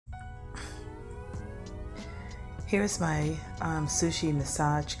Here's my sushi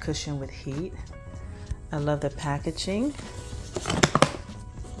massage cushion with heat. I love the packaging.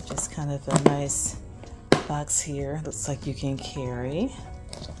 Just kind of a nice box here. Looks like you can carry.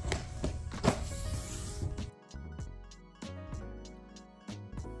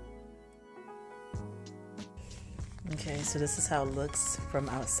 Okay, so this is how it looks from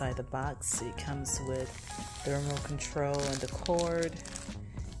outside the box. It comes with the remote control and the cord,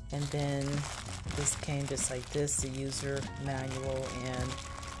 and then this came just like this, the user manual, and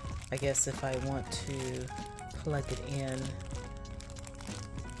I guess if I want to plug it in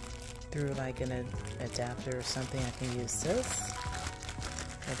through like an adapter or something, I can use this.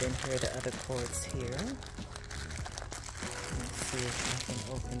 And then here are the other cords here. Let's see if I can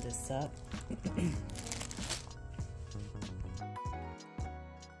open this up.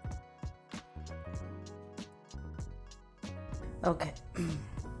 Okay.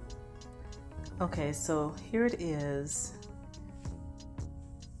 Okay, so here it is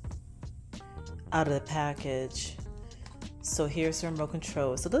out of the package. So here's the remote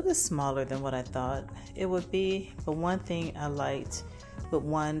control. It's a little bit smaller than what I thought it would be, but one thing I liked, but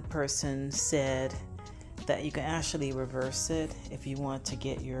one person said that you can actually reverse it if you want to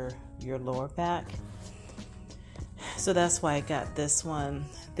get your lower back. So that's why I got this one.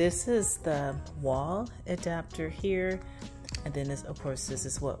 This is the wall adapter here. And then this, of course, this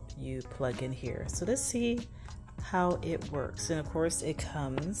is what you plug in here. So let's see how it works. And of course it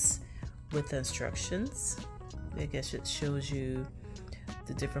comes with instructions. I guess it shows you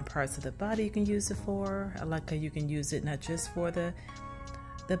the different parts of the body you can use it for. I like how you can use it not just for the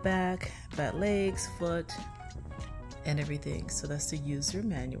back, but legs, foot, and everything. So that's the user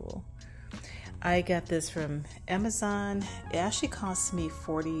manual. I got this from Amazon. It actually cost me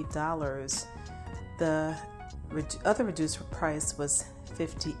 $40. The other reduced price was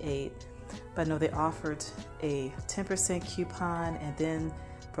 $58, but no, they offered a 10% coupon, and then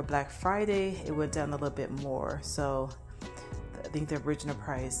for Black Friday it went down a little bit more. So I think the original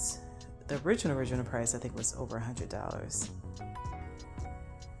price I think was over $100.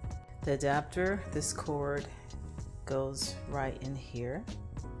 The adapter, this cord goes right in here,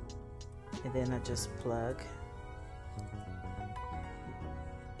 and then I just plug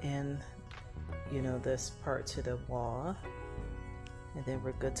in, you know, this part to the wall, and then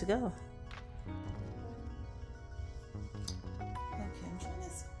we're good to go. Okay, I'm trying to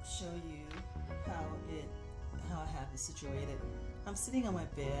show you how I have it situated. I'm sitting on my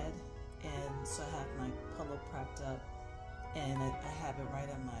bed, and so I have my pillow propped up, and I have it right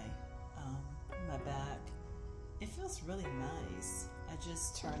on my back. It feels really nice. I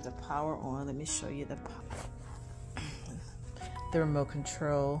just turned the power on. Let me show you the remote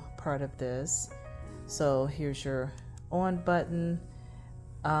control part of this. So here's your on button.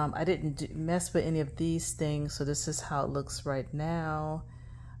 I didn't mess with any of these things, so this is how it looks right now.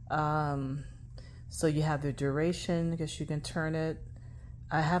 So you have the duration, I guess you can turn it.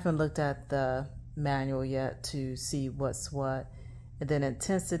 I haven't looked at the manual yet to see what's what. And then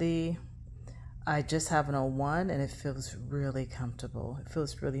intensity, I just have it on 1, and it feels really comfortable. It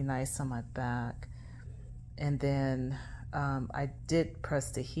feels really nice on my back. And then I did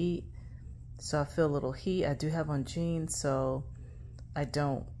press the heat, so I feel a little heat. I do have on jeans, so I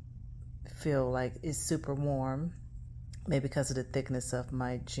don't feel like it's super warm, maybe because of the thickness of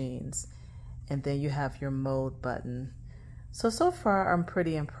my jeans. And then you have your mode button. So far I'm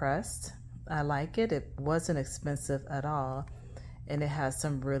pretty impressed. I like it. It wasn't expensive at all, and it has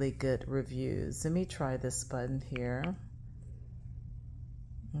some really good reviews. Let me try this button here.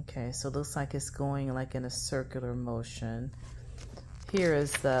 Okay, so it looks like it's going like in a circular motion. Here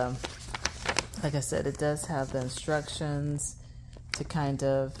is the, like I said, it does have the instructions to kind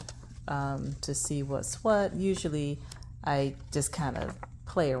of, to see what's what. Usually I just kind of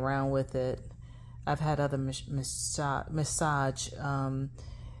play around with it. I've had other massage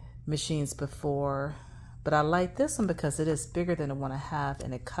machines before, but I like this one because it is bigger than the one I have,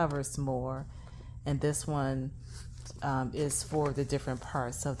 and it covers more. And this one is for the different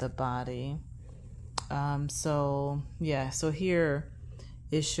parts of the body. So yeah, so here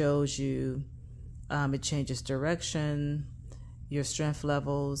it shows you, it changes direction, your strength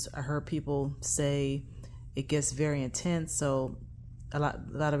levels. I heard people say it gets very intense, so a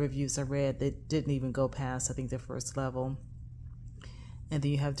lot of reviews I read, they didn't even go past, I think, the first level. And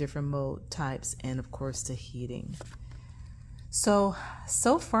then you have different mode types, and of course the heating. So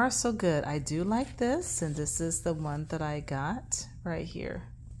far so good. I do like this, and this is the one that I got right here.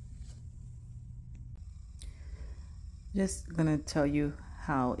 Just gonna tell you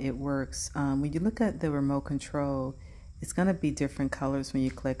how it works. When you look at the remote control, it's gonna be different colors when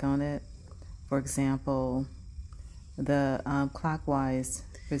you click on it. For example, The clockwise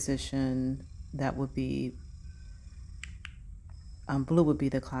position, that would be blue would be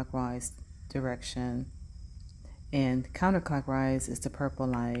the clockwise direction, and counterclockwise is the purple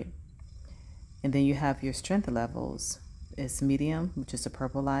light. And then you have your strength levels. It's medium, which is the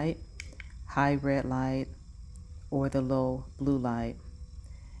purple light, high red light, or the low blue light.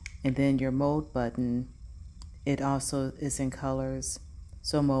 And then your mode button, it also is in colors.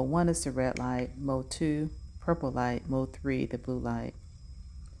 So mode 1 is the red light, mode 2, purple light, mode 3, the blue light.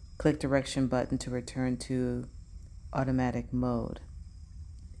 Click direction button to return to automatic mode.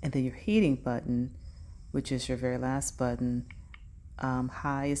 And then your heating button, which is your very last button,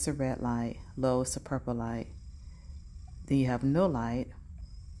 high is the red light, low is the purple light. Then you have no light,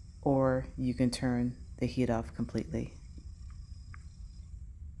 or you can turn the heat off completely.